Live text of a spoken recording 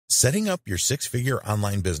Setting up your six-figure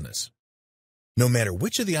online business. No matter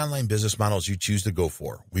which of the online business models you choose to go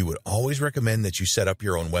for, we would always recommend that you set up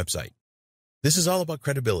your own website. This is all about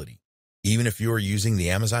credibility. Even if you are using the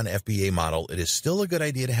Amazon FBA model, it is still a good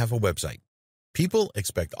idea to have a website. People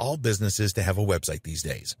expect all businesses to have a website these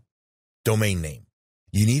days. Domain name.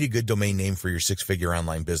 You need a good domain name for your six-figure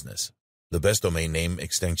online business. The best domain name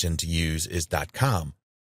extension to use is .com,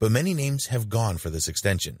 but many names have gone for this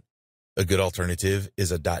extension. A good alternative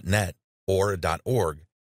is a .net or a .org,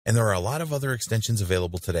 and there are a lot of other extensions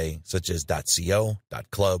available today, such as .co,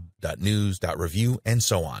 .club, .news, .review, and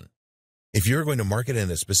so on. If you're going to market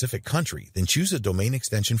in a specific country, then choose a domain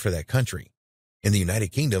extension for that country. In the United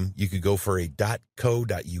Kingdom, you could go for a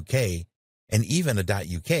 .co.uk and even a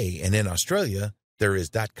 .uk, and in Australia, there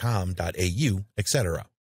is .com.au, etc.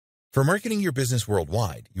 For marketing your business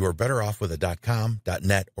worldwide, you are better off with a .com,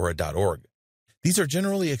 .net, or a .org. These are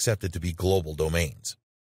generally accepted to be global domains.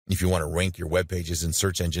 If you want to rank your web pages in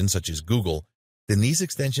search engines such as Google, then these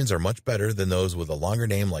extensions are much better than those with a longer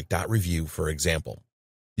name like .review, for example.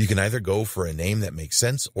 You can either go for a name that makes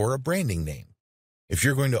sense or a branding name. If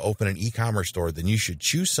you're going to open an e-commerce store, then you should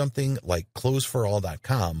choose something like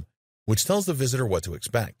closeforall.com, which tells the visitor what to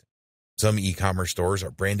expect. Some e-commerce stores are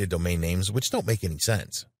branded domain names which don't make any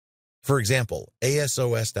sense. For example,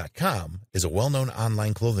 ASOS.com is a well-known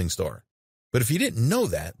online clothing store. But if you didn't know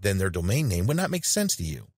that, then their domain name would not make sense to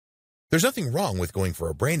you. There's nothing wrong with going for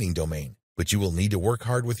a branding domain, but you will need to work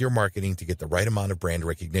hard with your marketing to get the right amount of brand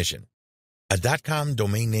recognition. A .com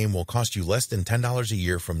domain name will cost you less than $10 a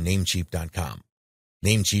year from Namecheap.com.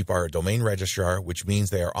 Namecheap are a domain registrar, which means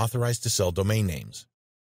they are authorized to sell domain names.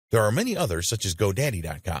 There are many others, such as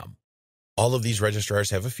GoDaddy.com. All of these registrars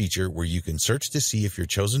have a feature where you can search to see if your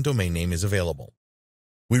chosen domain name is available.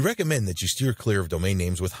 We recommend that you steer clear of domain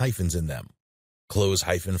names with hyphens in them.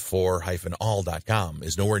 Close-for-all.com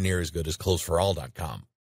is nowhere near as good as closeforall.com.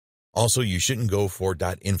 Also, you shouldn't go for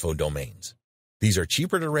 .info domains. These are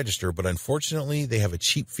cheaper to register, but unfortunately, they have a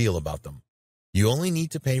cheap feel about them. You only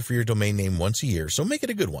need to pay for your domain name once a year, so make it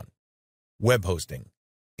a good one. Web hosting.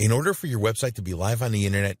 In order for your website to be live on the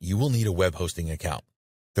internet, you will need a web hosting account.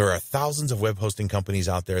 There are thousands of web hosting companies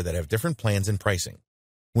out there that have different plans and pricing.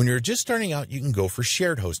 When you're just starting out, you can go for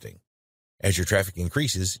shared hosting. As your traffic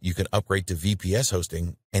increases, you can upgrade to VPS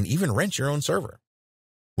hosting and even rent your own server.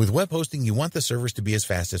 With web hosting, you want the servers to be as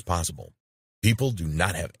fast as possible. People do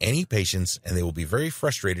not have any patience, and they will be very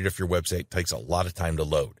frustrated if your website takes a lot of time to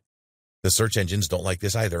load. The search engines don't like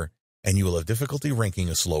this either, and you will have difficulty ranking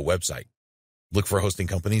a slow website. Look for hosting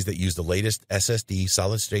companies that use the latest SSD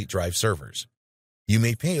solid-state drive servers. You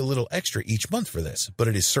may pay a little extra each month for this, but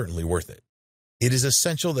it is certainly worth it. It is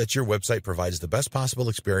essential that your website provides the best possible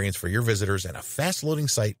experience for your visitors, and a fast-loading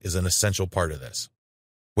site is an essential part of this.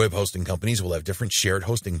 Web hosting companies will have different shared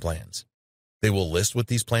hosting plans. They will list what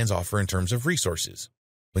these plans offer in terms of resources.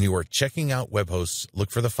 When you are checking out web hosts, look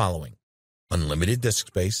for the following: unlimited disk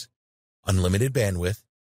space, unlimited bandwidth,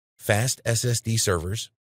 fast SSD servers,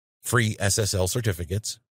 free SSL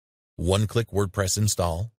certificates, one-click WordPress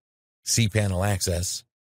install, cPanel access,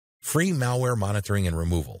 free malware monitoring and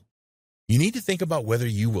removal. You need to think about whether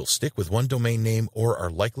you will stick with one domain name or are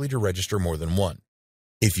likely to register more than one.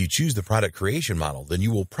 If you choose the product creation model, then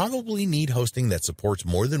you will probably need hosting that supports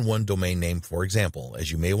more than one domain name, for example,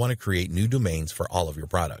 as you may want to create new domains for all of your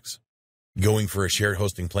products. Going for a shared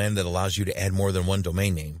hosting plan that allows you to add more than one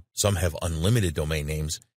domain name, some have unlimited domain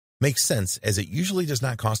names, makes sense as it usually does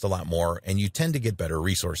not cost a lot more and you tend to get better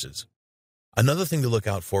resources. Another thing to look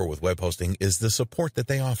out for with web hosting is the support that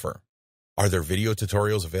they offer. Are there video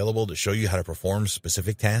tutorials available to show you how to perform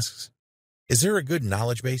specific tasks? Is there a good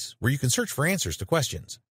knowledge base where you can search for answers to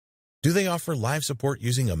questions? Do they offer live support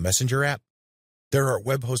using a messenger app? There are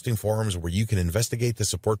web hosting forums where you can investigate the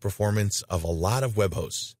support performance of a lot of web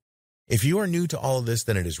hosts. If you are new to all of this,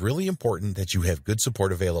 then it is really important that you have good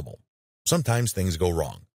support available. Sometimes things go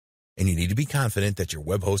wrong, and you need to be confident that your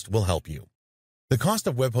web host will help you. The cost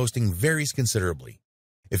of web hosting varies considerably.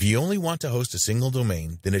 If you only want to host a single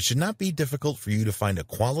domain, then it should not be difficult for you to find a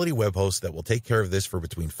quality web host that will take care of this for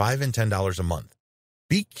between $5 and $10 a month.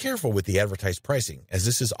 Be careful with the advertised pricing, as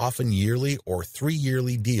this is often yearly or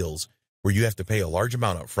 3-yearly deals where you have to pay a large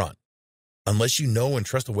amount up front. Unless you know and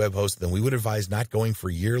trust a web host, then we would advise not going for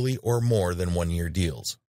yearly or more than 1-year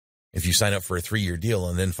deals. If you sign up for a 3-year deal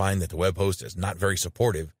and then find that the web host is not very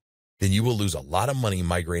supportive, then you will lose a lot of money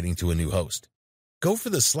migrating to a new host. Go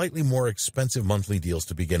for the slightly more expensive monthly deals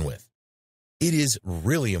to begin with. It is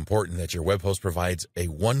really important that your web host provides a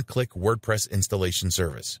one-click WordPress installation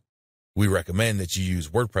service. We recommend that you use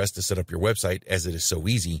WordPress to set up your website as it is so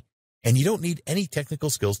easy, and you don't need any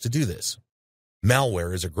technical skills to do this.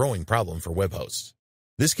 Malware is a growing problem for web hosts.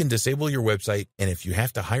 This can disable your website, and if you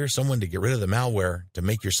have to hire someone to get rid of the malware to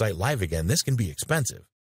make your site live again, this can be expensive.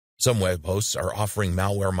 Some web hosts are offering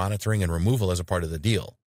malware monitoring and removal as a part of the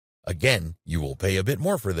deal. Again, you will pay a bit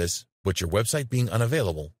more for this, but your website being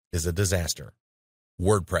unavailable is a disaster.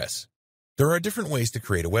 WordPress. There are different ways to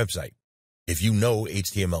create a website. If you know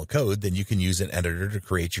HTML code, then you can use an editor to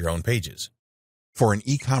create your own pages. For an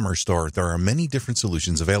e-commerce store, there are many different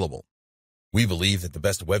solutions available. We believe that the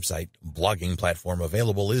best website blogging platform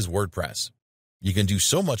available is WordPress. You can do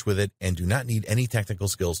so much with it and do not need any technical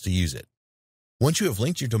skills to use it. Once you have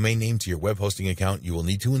linked your domain name to your web hosting account, you will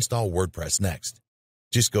need to install WordPress next.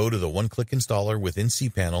 Just go to the one-click installer within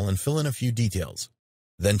cPanel and fill in a few details.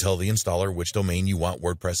 Then tell the installer which domain you want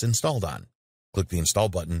WordPress installed on. Click the install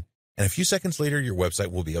button, and a few seconds later your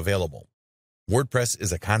website will be available. WordPress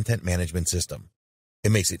is a content management system.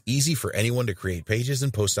 It makes it easy for anyone to create pages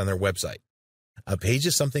and post on their website. A page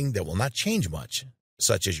is something that will not change much,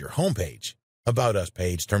 such as your homepage, About Us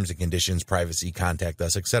page, terms and conditions, privacy, contact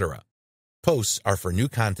us, etc. Posts are for new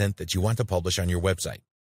content that you want to publish on your website.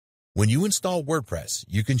 When you install WordPress,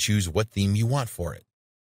 you can choose what theme you want for it.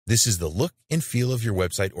 This is the look and feel of your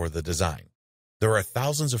website or the design. There are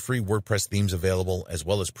thousands of free WordPress themes available, as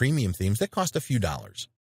well as premium themes that cost a few dollars.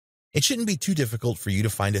 It shouldn't be too difficult for you to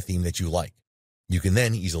find a theme that you like. You can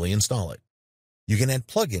then easily install it. You can add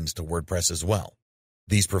plugins to WordPress as well.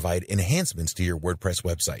 These provide enhancements to your WordPress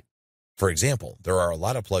website. For example, there are a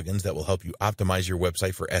lot of plugins that will help you optimize your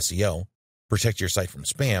website for SEO, protect your site from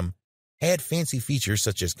spam, add fancy features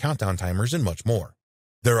such as countdown timers, and much more.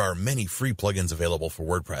 There are many free plugins available for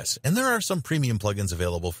WordPress, and there are some premium plugins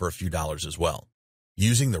available for a few dollars as well.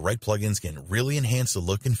 Using the right plugins can really enhance the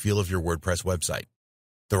look and feel of your WordPress website.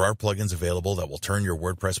 There are plugins available that will turn your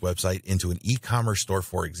WordPress website into an e-commerce store,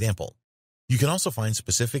 for example. You can also find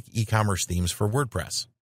specific e-commerce themes for WordPress.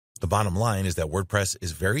 The bottom line is that WordPress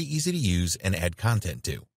is very easy to use and add content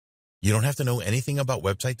to. You don't have to know anything about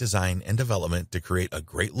website design and development to create a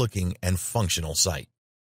great-looking and functional site.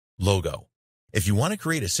 Logo. If you want to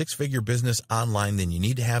create a six-figure business online, then you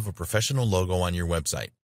need to have a professional logo on your website.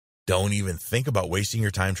 Don't even think about wasting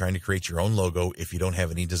your time trying to create your own logo if you don't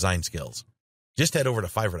have any design skills. Just head over to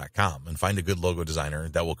Fiverr.com and find a good logo designer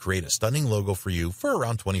that will create a stunning logo for you for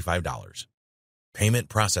around $25. Payment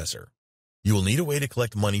processor. You will need a way to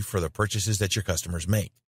collect money for the purchases that your customers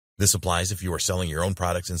make. This applies if you are selling your own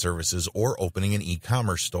products and services or opening an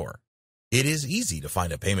e-commerce store. It is easy to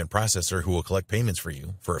find a payment processor who will collect payments for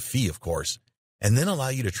you, for a fee of course, and then allow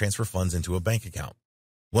you to transfer funds into a bank account.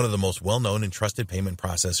 One of the most well-known and trusted payment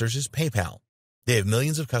processors is PayPal. They have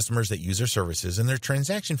millions of customers that use their services, and their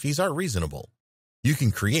transaction fees are reasonable. You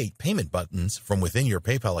can create payment buttons from within your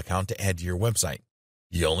PayPal account to add to your website.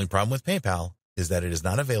 The only problem with PayPal is that it is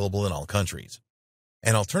not available in all countries.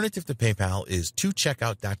 An alternative to PayPal is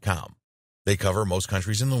tocheckout.com. They cover most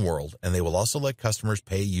countries in the world, and they will also let customers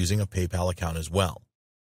pay using a PayPal account as well.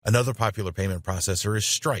 Another popular payment processor is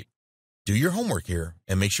Stripe. Do your homework here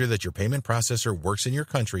and make sure that your payment processor works in your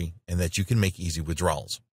country and that you can make easy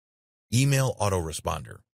withdrawals. Email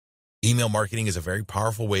autoresponder. Email marketing is a very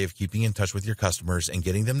powerful way of keeping in touch with your customers and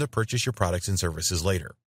getting them to purchase your products and services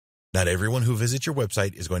later. Not everyone who visits your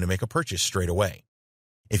website is going to make a purchase straight away.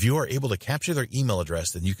 If you are able to capture their email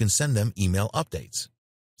address, then you can send them email updates.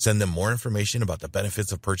 Send them more information about the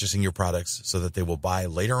benefits of purchasing your products so that they will buy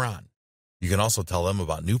later on. You can also tell them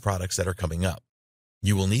about new products that are coming up.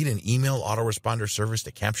 You will need an email autoresponder service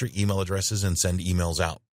to capture email addresses and send emails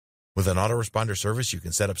out. With an autoresponder service, you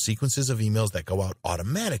can set up sequences of emails that go out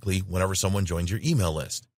automatically whenever someone joins your email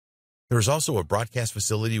list. There is also a broadcast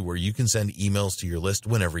facility where you can send emails to your list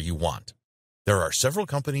whenever you want. There are several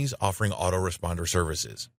companies offering autoresponder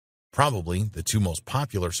services. Probably the two most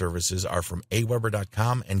popular services are from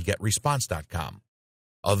aweber.com and getresponse.com.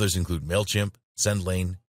 Others include MailChimp,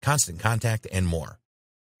 SendLane, Constant Contact, and more.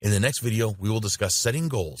 In the next video, we will discuss setting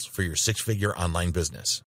goals for your six-figure online business.